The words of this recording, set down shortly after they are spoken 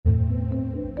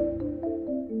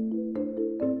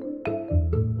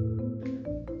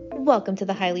Welcome to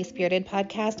the Highly Spirited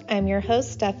Podcast. I'm your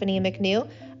host, Stephanie McNew.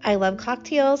 I love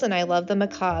cocktails and I love the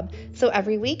macabre. So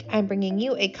every week I'm bringing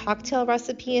you a cocktail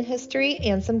recipe and history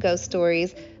and some ghost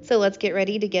stories. So let's get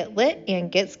ready to get lit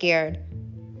and get scared.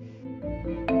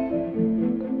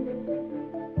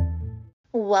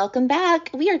 Welcome back.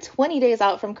 We are 20 days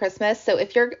out from Christmas. So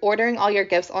if you're ordering all your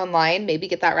gifts online, maybe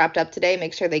get that wrapped up today.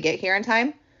 Make sure they get here in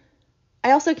time.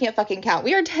 I also can't fucking count.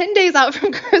 We are 10 days out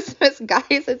from Christmas, guys.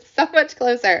 It's so much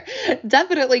closer.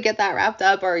 Definitely get that wrapped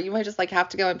up, or you might just have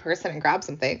to go in person and grab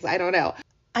some things. I don't know.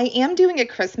 I am doing a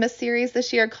Christmas series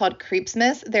this year called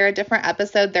Creepsmas. They're a different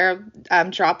episode. They're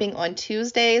dropping on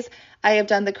Tuesdays. I have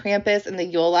done the Krampus and the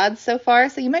Yule Lads so far,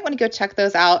 so you might want to go check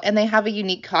those out. And they have a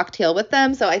unique cocktail with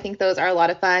them, so I think those are a lot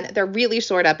of fun. They're really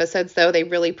short episodes, though. They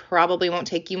really probably won't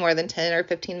take you more than 10 or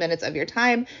 15 minutes of your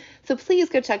time. So please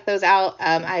go check those out.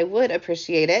 I would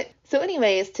appreciate it. So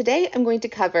anyways, today I'm going to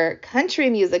cover country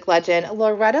music legend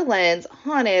Loretta Lynn's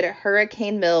haunted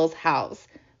Hurricane Mills house.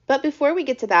 But before we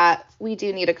get to that, we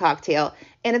do need a cocktail,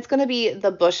 and it's going to be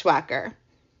the Bushwhacker.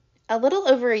 A little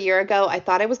over a year ago, I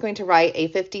thought I was going to write a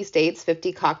 50 states,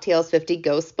 50 cocktails, 50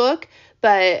 ghosts book,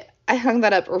 but I hung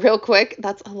that up real quick.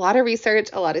 That's a lot of research,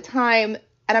 a lot of time,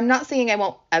 and I'm not saying I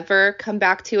won't ever come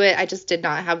back to it. I just did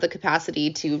not have the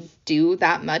capacity to do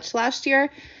that much last year.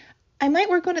 I might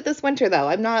work on it this winter, though.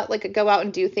 I'm not a go out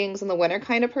and do things in the winter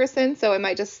kind of person, so I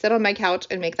might just sit on my couch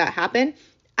and make that happen.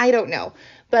 I don't know.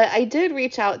 But I did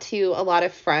reach out to a lot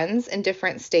of friends in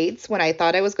different states when I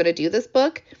thought I was going to do this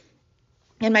book.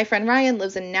 And my friend Ryan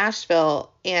lives in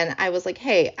Nashville, and I was like,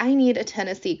 hey, I need a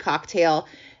Tennessee cocktail,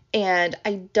 and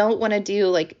I don't want to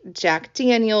do Jack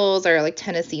Daniels or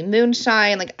Tennessee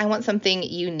moonshine. I want something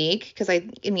unique because I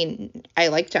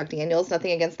like Jack Daniels,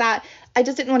 nothing against that. I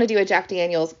just didn't want to do a Jack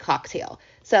Daniels cocktail.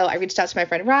 So I reached out to my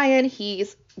friend Ryan.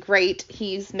 He's great.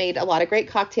 He's made a lot of great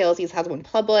cocktails. He has one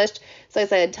published. So I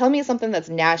said, tell me something that's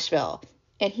Nashville.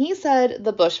 And he said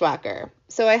the Bushwhacker.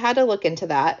 So I had to look into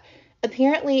that.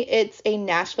 Apparently, it's a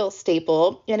Nashville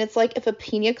staple, and it's like if a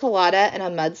pina colada and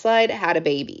a mudslide had a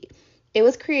baby. It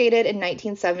was created in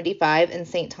 1975 in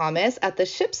St. Thomas at the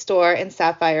Ship Store and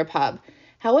Sapphire Pub.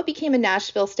 How it became a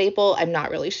Nashville staple, I'm not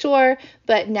really sure,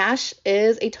 but Nash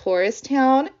is a tourist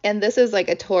town, and this is a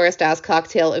tourist-ass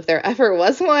cocktail if there ever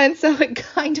was one, so it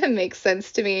kind of makes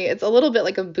sense to me. It's a little bit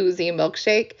like a boozy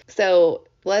milkshake, so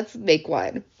let's make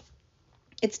one.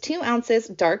 It's 2 ounces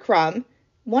dark rum,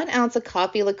 1 ounce of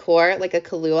coffee liqueur, like a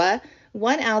Kahlua,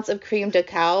 1 ounce of creme de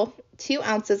cow, 2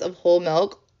 ounces of whole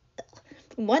milk,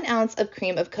 1 ounce of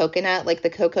cream of coconut, like the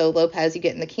Coco Lopez you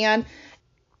get in the can.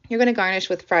 You're going to garnish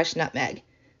with fresh nutmeg.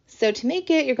 So to make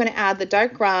it, you're going to add the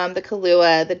dark rum, the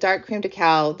Kahlua, the dark creme de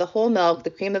cow, the whole milk, the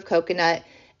cream of coconut,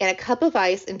 and a cup of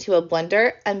ice into a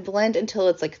blender and blend until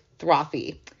it's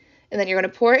frothy. And then you're going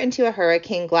to pour it into a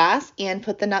hurricane glass and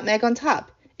put the nutmeg on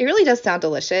top. It really does sound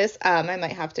delicious. I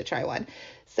might have to try one.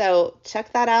 So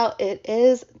check that out. It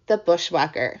is the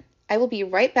Bushwhacker. I will be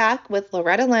right back with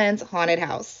Loretta Lynn's haunted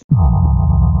house.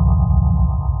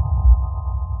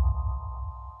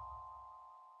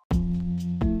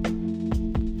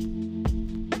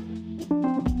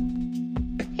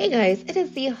 Hey guys, it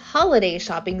is the holiday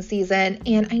shopping season,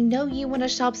 and I know you want to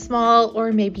shop small,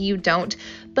 or maybe you don't,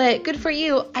 but good for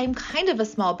you. I'm kind of a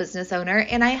small business owner,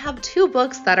 and I have 2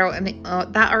 books that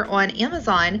are on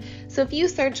Amazon. So if you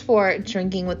search for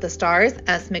Drinking with the Stars,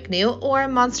 S. McNew, or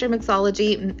Monster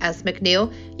Mixology, S.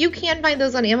 McNew, you can find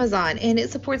those on Amazon, and it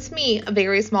supports me, a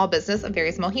very small business, a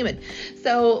very small human.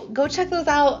 So go check those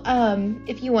out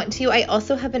if you want to. I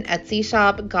also have an Etsy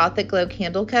shop, Gothic Glow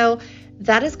Candle Co.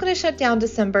 That is going to shut down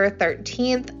December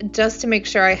 13th just to make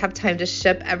sure I have time to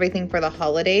ship everything for the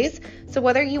holidays. So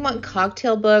whether you want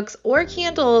cocktail books or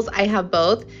candles, I have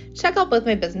both. Check out both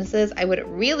my businesses. I would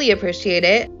really appreciate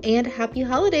it. And happy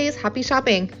holidays. Happy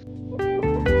shopping.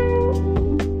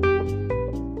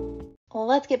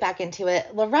 Let's get back into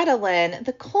it. Loretta Lynn,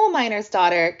 the coal miner's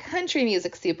daughter, country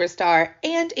music superstar,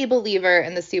 and a believer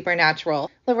in the supernatural.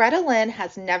 Loretta Lynn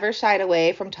has never shied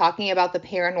away from talking about the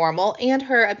paranormal and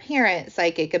her apparent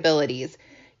psychic abilities.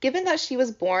 Given that she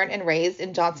was born and raised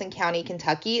in Johnson County,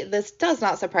 Kentucky, this does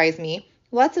not surprise me.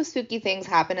 Lots of spooky things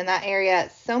happen in that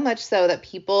area, so much so that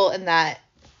people in that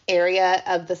area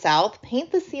of the South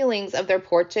paint the ceilings of their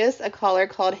porches a color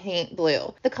called haint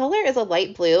blue. The color is a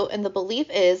light blue, and the belief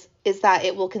is that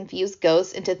it will confuse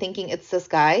ghosts into thinking it's the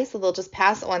sky, so they'll just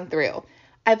pass on through.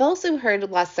 I've also heard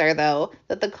lesser, though,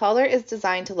 that the color is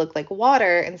designed to look like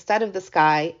water instead of the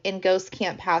sky, and ghosts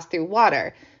can't pass through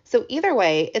water. So either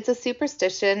way, it's a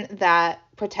superstition that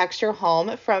protects your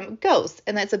home from ghosts,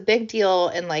 and that's a big deal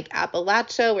in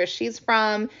Appalachia, where she's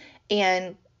from,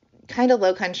 and kind of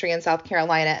low country in South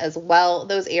Carolina as well.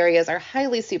 Those areas are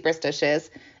highly superstitious,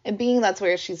 and being that's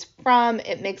where she's from,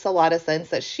 it makes a lot of sense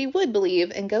that she would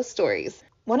believe in ghost stories.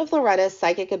 One of Loretta's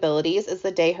psychic abilities is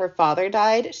the day her father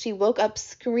died, she woke up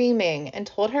screaming and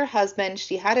told her husband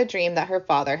she had a dream that her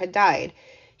father had died.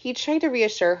 He tried to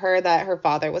reassure her that her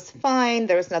father was fine,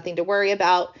 there was nothing to worry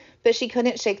about, but she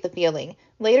couldn't shake the feeling.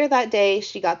 Later that day,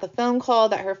 she got the phone call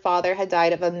that her father had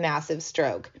died of a massive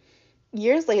stroke.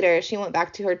 Years later, she went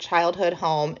back to her childhood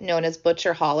home, known as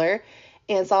Butcher Holler,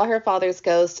 and saw her father's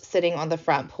ghost sitting on the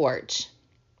front porch.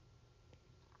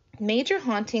 Major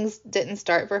hauntings didn't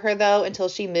start for her, though, until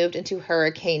she moved into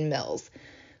Hurricane Mills.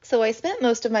 So I spent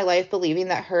most of my life believing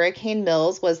that Hurricane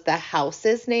Mills was the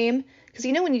house's name. Because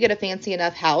when you get a fancy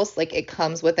enough house, like it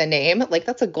comes with a name. Like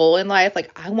that's a goal in life.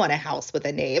 Like I want a house with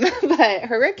a name. But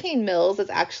Hurricane Mills is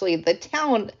actually the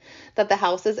town that the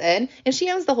house is in. And she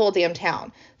owns the whole damn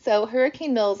town. So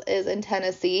Hurricane Mills is in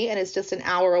Tennessee and it's just an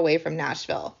hour away from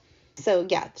Nashville. So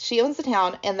yeah, she owns the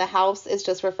town and the house is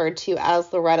just referred to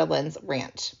as Loretta Lynn's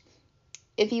ranch.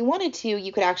 If you wanted to,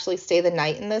 you could actually stay the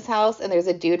night in this house, and there's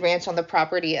a dude ranch on the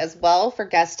property as well for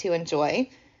guests to enjoy.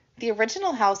 The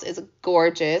original house is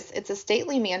gorgeous. It's a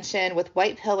stately mansion with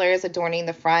white pillars adorning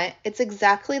the front. It's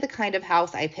exactly the kind of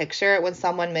house I picture when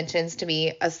someone mentions to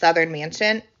me a southern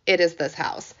mansion. It is this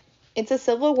house. It's a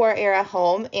Civil War era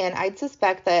home, and I'd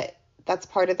suspect that that's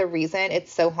part of the reason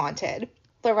it's so haunted.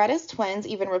 Loretta's twins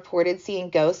even reported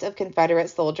seeing ghosts of Confederate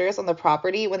soldiers on the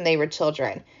property when they were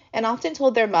children, and often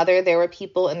told their mother there were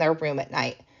people in their room at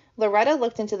night. Loretta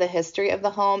looked into the history of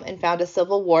the home and found a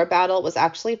Civil War battle was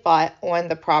actually fought on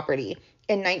the property,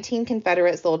 and 19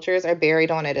 Confederate soldiers are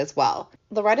buried on it as well.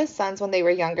 Loretta's sons, when they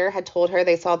were younger, had told her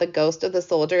they saw the ghost of the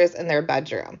soldiers in their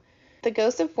bedroom. The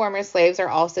ghosts of former slaves are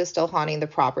also still haunting the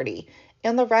property,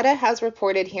 and Loretta has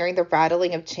reported hearing the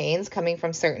rattling of chains coming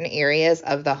from certain areas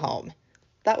of the home.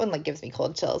 That one gives me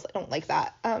cold chills. I don't like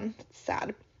that. It's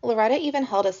sad. Loretta even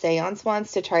held a seance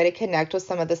once to try to connect with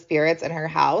some of the spirits in her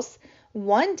house.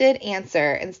 One did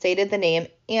answer and stated the name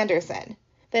Anderson,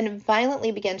 then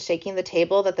violently began shaking the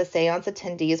table that the seance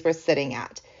attendees were sitting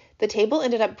at. The table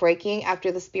ended up breaking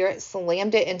after the spirit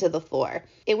slammed it into the floor.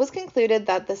 It was concluded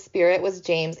that the spirit was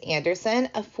James Anderson,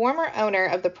 a former owner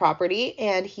of the property,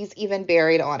 and he's even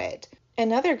buried on it.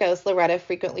 Another ghost Loretta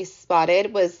frequently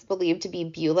spotted was believed to be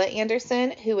Beulah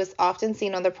Anderson, who was often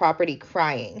seen on the property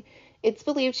crying. It's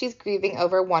believed she's grieving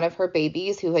over one of her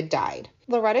babies who had died.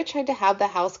 Loretta tried to have the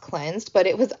house cleansed, but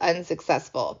it was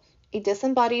unsuccessful. A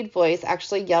disembodied voice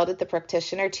actually yelled at the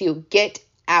practitioner to get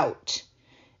out.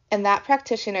 And that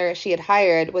practitioner she had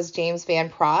hired was James Van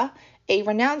Praagh, a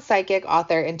renowned psychic,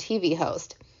 author, and TV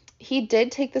host. He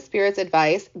did take the spirit's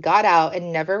advice, got out,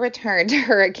 and never returned to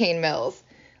Hurricane Mills.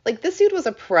 This dude was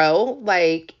a pro.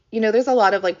 There's a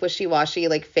lot of wishy-washy,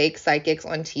 fake psychics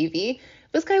on TV.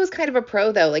 This guy was kind of a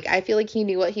pro, though. I feel like he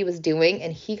knew what he was doing,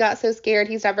 and he got so scared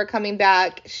he's never coming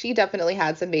back. She definitely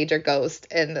had some major ghosts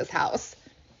in this house.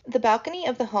 The balcony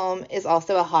of the home is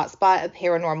also a hotspot of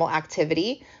paranormal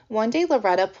activity. One day,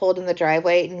 Loretta pulled in the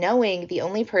driveway, knowing the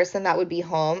only person that would be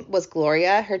home was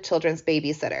Gloria, her children's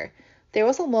babysitter. There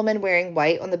was a woman wearing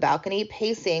white on the balcony,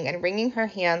 pacing and wringing her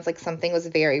hands like something was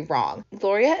very wrong.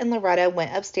 Gloria and Loretta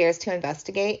went upstairs to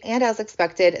investigate, and as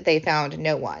expected, they found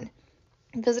no one.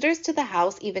 Visitors to the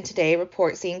house even today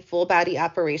report seeing full-body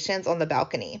apparitions on the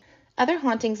balcony. Other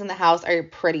hauntings in the house are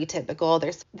pretty typical.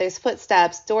 There's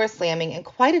footsteps, doors slamming, and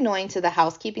quite annoying to the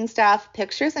housekeeping staff,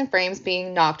 pictures and frames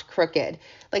being knocked crooked.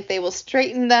 They will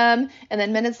straighten them, and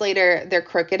then minutes later, they're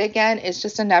crooked again. It's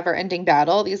just a never-ending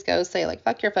battle. These ghosts say,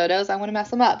 fuck your photos, I want to mess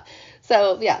them up.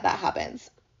 So, yeah, that happens.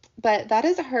 But that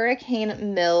is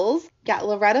Hurricane Mills. Yeah,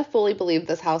 Loretta fully believed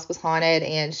this house was haunted,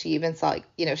 and she even saw,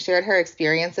 shared her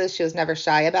experiences. She was never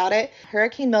shy about it.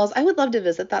 Hurricane Mills, I would love to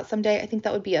visit that someday. I think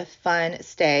that would be a fun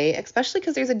stay, especially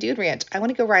because there's a dude ranch. I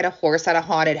want to go ride a horse at a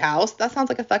haunted house. That sounds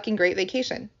like a fucking great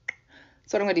vacation.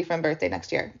 That's what I'm going to do for my birthday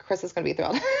next year. Chris is going to be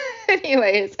thrilled.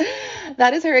 Anyways,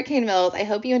 that is Hurricane Mills. I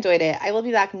hope you enjoyed it. I will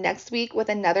be back next week with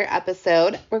another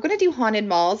episode. We're going to do haunted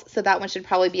malls, so that one should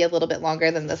probably be a little bit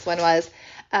longer than this one was.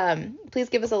 Please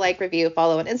give us a like, review,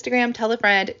 follow on Instagram, tell a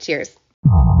friend. Cheers.